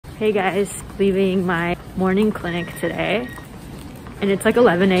Hey guys, leaving my morning clinic today and it's like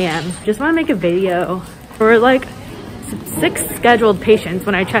 11 a.m. Just want to make a video for like 6 scheduled patients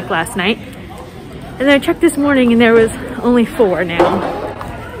when I checked last night. And then I checked this morning and there was only 4 now.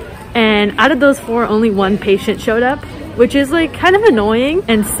 And out of those 4, only 1 patient showed up, which is like kind of annoying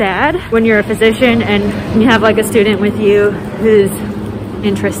and sad when you're a physician and you have like a student with you who's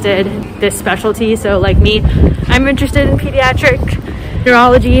interested in this specialty. So like me, I'm interested in pediatric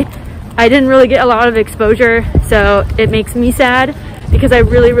neurology. I didn't really get a lot of exposure, so it makes me sad because I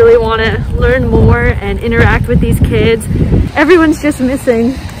really want to learn more and interact with these kids. Everyone's just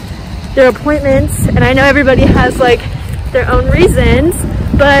missing their appointments, and I know everybody has like their own reasons,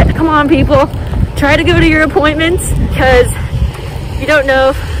 but come on people, try to go to your appointments because you don't know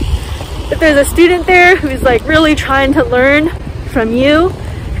if there's a student there who's like really trying to learn from you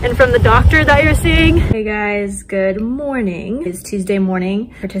and from the doctor that you're seeing. Hey guys, good morning. It's Tuesday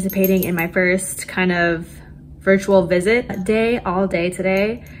morning, participating in my first kind of virtual visit day, all day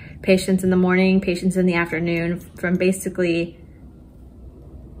today. Patients in the morning, patients in the afternoon, from basically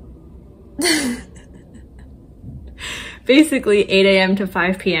 8 a.m. to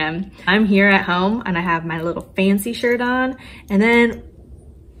 5 p.m. I'm here at home and I have my little fancy shirt on, and then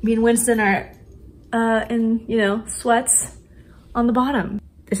me and Winston are in, you know, sweats on the bottom.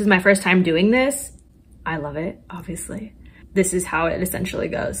 This is my first time doing this. I love it, obviously. This is how it essentially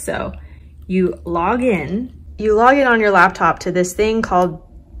goes. So you log in on your laptop to this thing called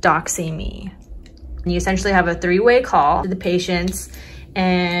DoxyMe. And you essentially have a 3-way call to the patients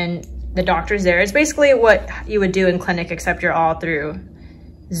and the doctor's there. It's basically what you would do in clinic, except you're all through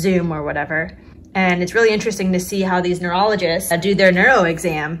Zoom or whatever. And it's really interesting to see how these neurologists do their neuro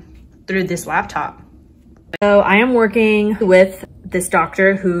exam through this laptop. So I am working with this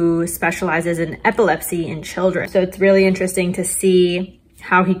doctor who specializes in epilepsy in children. So it's really interesting to see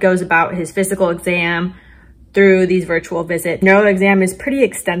how he goes about his physical exam through these virtual visits. Neuro exam is pretty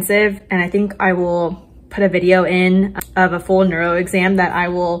extensive, and I think I will put a video in of a full neuro exam that I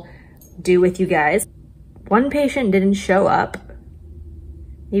will do with you guys. 1 patient didn't show up,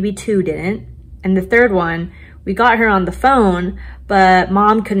 maybe 2 didn't, and the 3rd one, we got her on the phone, but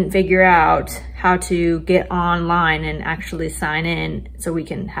mom couldn't figure out how to get online and actually sign in so we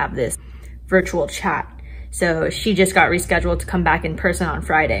can have this virtual chat. So she just got rescheduled to come back in person on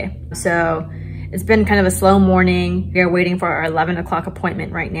Friday. So it's been kind of a slow morning. We are waiting for our 11 o'clock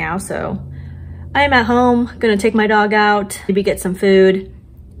appointment right now. So I am at home, gonna take my dog out, maybe get some food,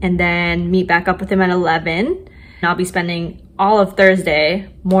 and then meet back up with him at 11. And I'll be spending all of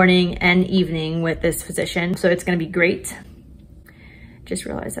Thursday morning and evening with this physician. So it's gonna be great. Just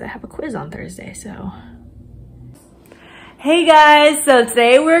realized that I have a quiz on Thursday, so. Hey guys, so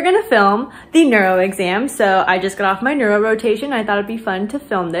today we're gonna film the neuro exam. So I just got off my neuro rotation. I thought it'd be fun to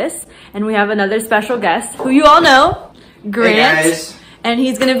film this. And we have another special guest who you all know, Grant. Hey guys. And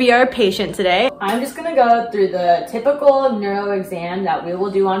he's gonna be our patient today. I'm just gonna go through the typical neuro exam that we will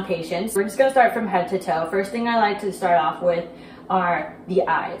do on patients. We're just gonna start from head to toe. First thing I like to start off with are the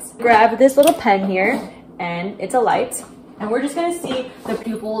eyes. Grab this little pen here, and it's a light. And we're just gonna see the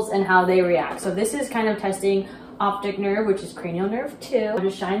pupils and how they react. So this is kind of testing optic nerve, which is cranial nerve 2. I'll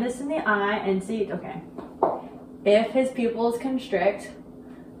just shine this in the eye and see, okay. If his pupils constrict,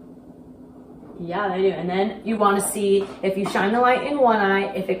 yeah, they do. And then you want to see if you shine the light in one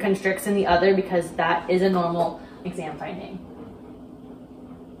eye, if it constricts in the other, because that is a normal exam finding.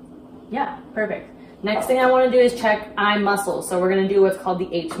 Yeah, perfect. Next thing I want to do is check eye muscles. So we're going to do what's called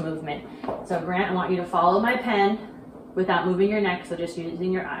the H movement. So Grant, I want you to follow my pen without moving your neck. So just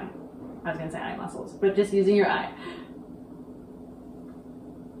using your eye. I was going to say eye muscles, but just using your eye.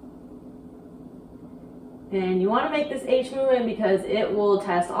 And you want to make this H movement because it will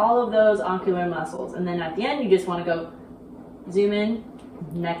test all of those ocular muscles. And then at the end, you just want to go zoom in.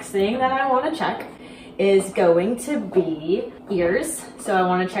 Next thing that I want to check is going to be ears. So I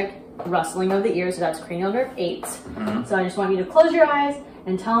want to check rustling of the ears. So that's cranial nerve 8. So I just want you to close your eyes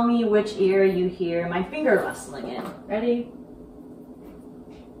and tell me which ear you hear my finger rustling in. Ready?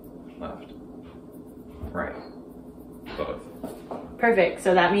 Left. Right. Both. Perfect,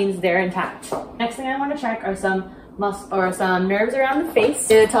 so that means they're intact. Next thing I want to check are some nerves around the face.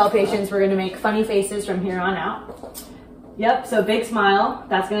 To tell patients we're going to make funny faces from here on out. Yep, so big smile.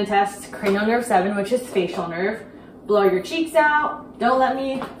 That's going to test cranial nerve 7, which is facial nerve. Blow your cheeks out. Don't let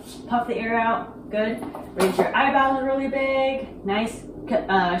me puff the air out. Good. Raise your eyebrows really big. Nice.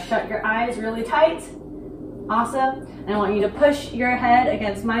 Shut your eyes really tight. Awesome. And I want you to push your head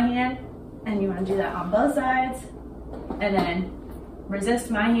against my hand. And you want to do that on both sides. And then resist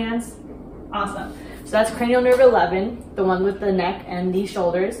my hands. Awesome. So that's cranial nerve 11, the one with the neck and the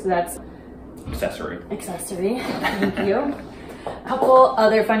shoulders. So that's accessory. Thank you. A couple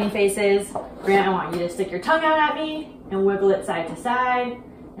other funny faces. Grant, I want you to stick your tongue out at me and wiggle it side to side,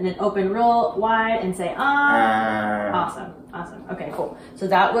 and then open real wide and say, Awesome. Okay, cool. So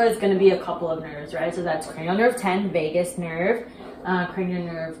that was going to be a couple of nerves, right? So that's cranial nerve 10, vagus nerve, cranial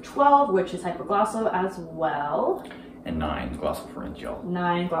nerve 12, which is hypoglossal as well. And 9, glossopharyngeal.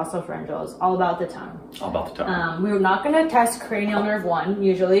 9 glossopharyngeals, all about the tongue. All about the tongue. We're not going to test cranial nerve 1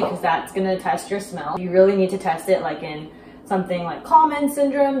 usually, because that's going to test your smell. You really need to test it like in something like Kalman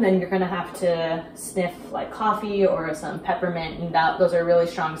syndrome, then you're going to have to sniff like coffee or some peppermint, and those are really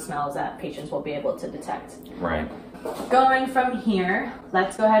strong smells that patients will be able to detect. Right. Going from here,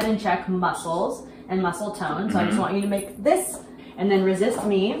 let's go ahead and check muscles and muscle tone. So I just want you to make this and then resist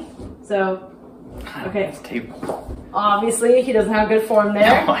me. So, okay. Obviously, he doesn't have good form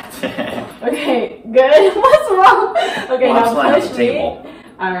there. Okay, good. What's wrong? Okay, now push me.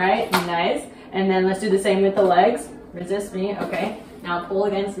 All right, nice. And then let's do the same with the legs. Resist me, okay. Now pull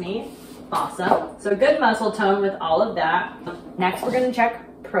against me. Awesome. So good muscle tone with all of that. Next, we're gonna check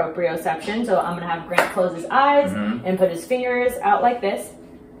proprioception. So I'm gonna have Grant close his eyes and put his fingers out like this.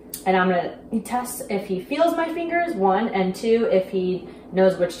 And I'm gonna test if he feels my fingers, 1, and 2, if he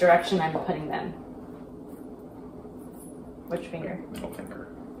knows which direction I'm putting them. Which finger? Middle finger.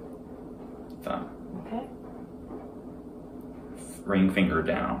 Thumb. Okay. Ring finger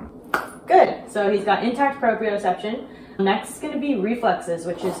down. Good. So he's got intact proprioception. Next is going to be reflexes,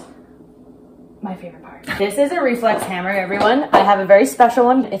 which is my favorite part. This is a reflex hammer, everyone. I have a very special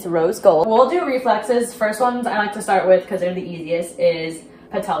one. It's rose gold. We'll do reflexes. First ones I like to start with, because they're the easiest, is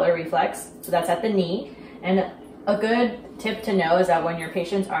patellar reflex. So that's at the knee. And a good tip to know is that when your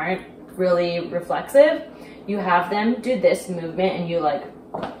patients aren't really reflexive, you have them do this movement and you like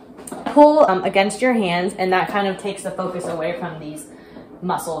pull against your hands, and that kind of takes the focus away from these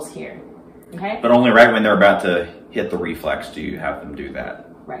muscles here. Okay? But only right when they're about to hit the reflex do you have them do that.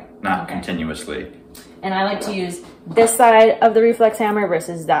 Right. Not continuously. And I like to use this side of the reflex hammer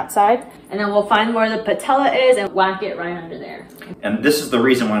versus that side. And then we'll find where the patella is and whack it right under there. And this is the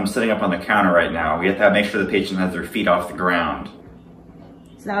reason when I'm sitting up on the counter right now, we have to make sure the patient has their feet off the ground.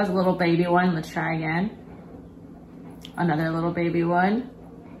 So that was a little baby one. Let's try again. Another little baby one.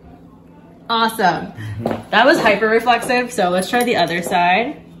 Awesome. That was hyper reflexive. So let's try the other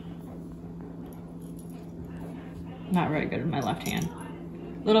side. Not very good with my left hand.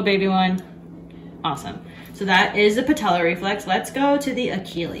 Little baby one. Awesome. So that is the patellar reflex. Let's go to the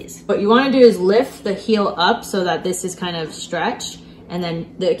Achilles. What you want to do is lift the heel up so that this is kind of stretched. And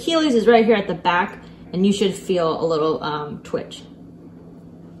then the Achilles is right here at the back, and you should feel a little twitch.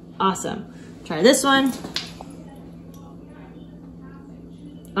 Awesome. Try this one.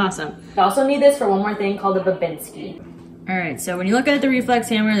 Awesome. I also need this for one more thing called the Babinski. All right, so when you look at the reflex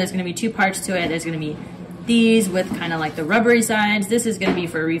hammer, there's gonna be two parts to it. There's gonna be these with kind of like the rubbery sides. This is gonna be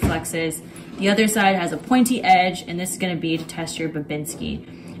for reflexes. The other side has a pointy edge, and this is gonna be to test your Babinski.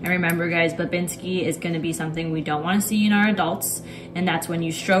 And remember guys, Babinski is gonna be something we don't wanna see in our adults, and that's when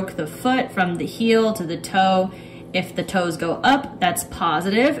you stroke the foot from the heel to the toe. If the toes go up, that's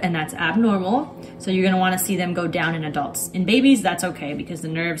positive and that's abnormal. So you're gonna wanna see them go down in adults. In babies, that's okay because the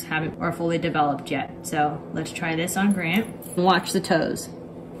nerves are fully developed yet. So let's try this on Grant. Watch the toes.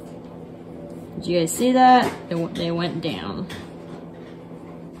 Did you guys see that? They went down.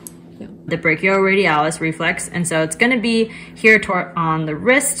 The brachioradialis reflex, and so it's gonna be here on the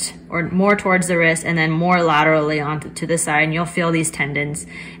wrist, or more towards the wrist, and then more laterally to the side, and you'll feel these tendons.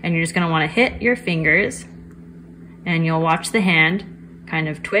 And you're just gonna wanna hit your fingers, and you'll watch the hand kind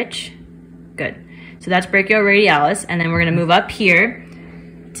of twitch. Good. So that's brachioradialis, and then we're gonna move up here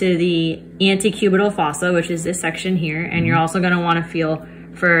to the antecubital fossa, which is this section here, and you're also gonna wanna feel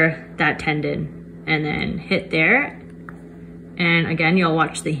for that tendon, and then hit there. And again, you'll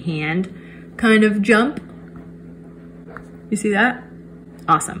watch the hand kind of jump. You see that?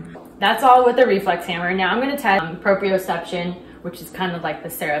 Awesome. That's all with the reflex hammer. Now I'm gonna test proprioception, which is kind of like the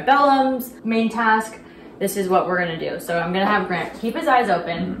cerebellum's main task. This is what we're gonna do. So I'm gonna have Grant keep his eyes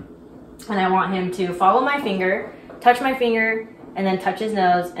open, and I want him to follow my finger, touch my finger, and then touch his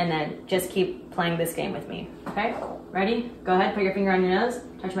nose, and then just keep playing this game with me, okay? Ready? Go ahead, put your finger on your nose,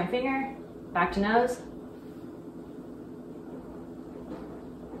 touch my finger, back to nose.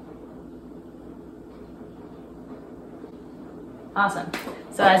 Awesome.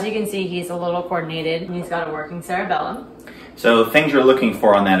 So as you can see, he's a little coordinated, and he's got a working cerebellum. So things you're looking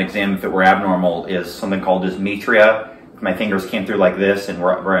for on that exam, if it were abnormal, is something called dysmetria. If my fingers came through like this and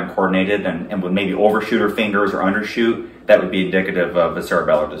were uncoordinated and would maybe overshoot her fingers or undershoot, that would be indicative of a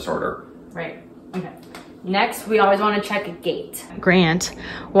cerebellar disorder. Right. Okay. Next, we always want to check a gait. Grant,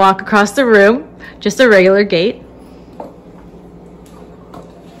 walk across the room, just a regular gait.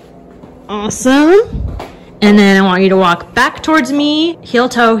 Awesome. And then I want you to walk back towards me, heel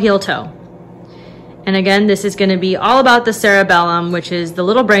toe, heel toe. And again, this is going to be all about the cerebellum, which is the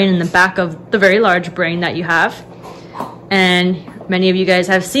little brain in the back of the very large brain that you have. And many of you guys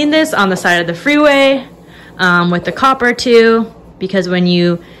have seen this on the side of the freeway with the cop or two, because when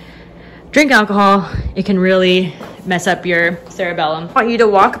you drink alcohol, it can really mess up your cerebellum. I want you to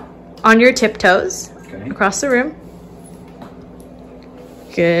walk on your tiptoes across the room.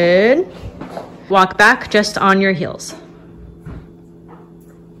 Good. Walk back just on your heels.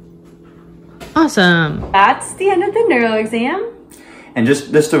 Awesome. That's the end of the neuro exam. And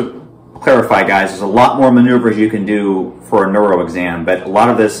just to clarify, guys, there's a lot more maneuvers you can do for a neuro exam, but a lot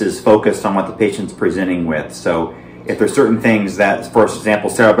of this is focused on what the patient's presenting with. So if there's certain things that, for example,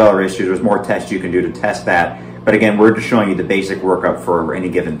 cerebellar issues, there's more tests you can do to test that. But again, we're just showing you the basic workup for any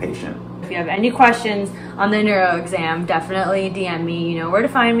given patient. If you have any questions on the neuro exam, definitely DM me. You know where to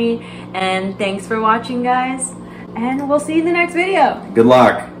find me. And thanks for watching, guys. And we'll see you in the next video. Good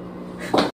luck.